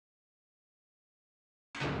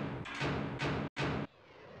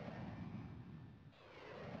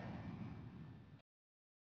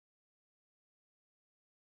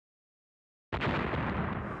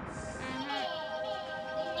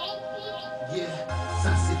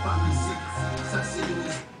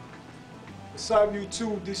What's up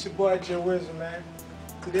YouTube, this your boy Jaywizzle, man.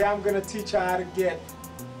 Today I'm gonna teach you how to get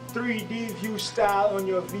 3D view style on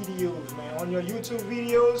your videos, man. On your YouTube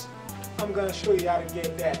videos, I'm gonna show you how to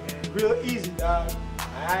get that, man. Real easy, dog.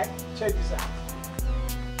 Alright, check this out.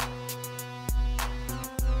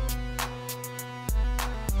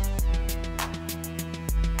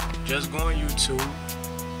 Just go on YouTube,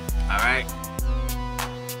 alright?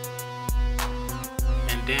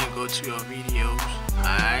 And then go to your videos,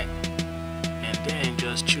 alright? And then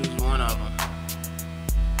just choose one of them.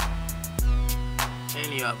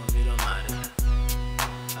 Any of them, it don't matter.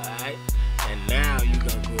 Alright? And now you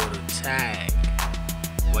gonna go to tag.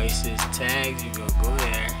 Where it says tags, you gonna go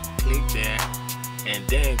there, click there, and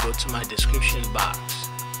then go to my description box.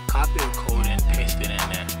 Copy the code and paste it in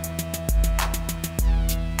there.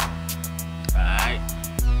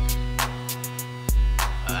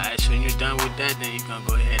 Alright, so when you're done with that, then you're gonna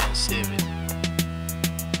go ahead and save it.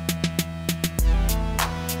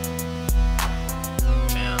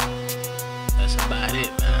 Now, that's about it,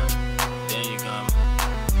 man. Then you're gonna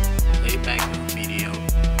play back your video.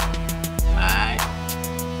 Alright.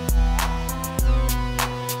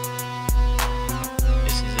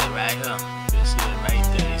 This is it right here. This is it right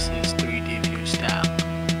there. This is 3D view style.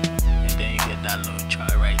 And then you get that little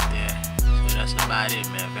chart right there. So that's about it,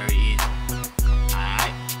 man. Very easy.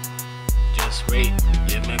 Just rate,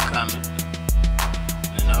 leave me a comment,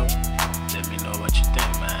 you know, let me know what you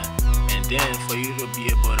think, man. And then for you to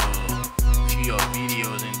be able to view your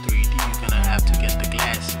videos in 3D, you're gonna have to get the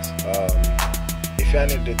glasses. If y'all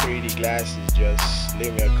need the 3D glasses, just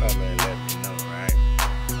leave me a comment and let me know, right?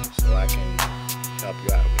 So I can help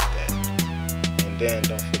you out with that. And then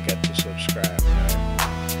don't forget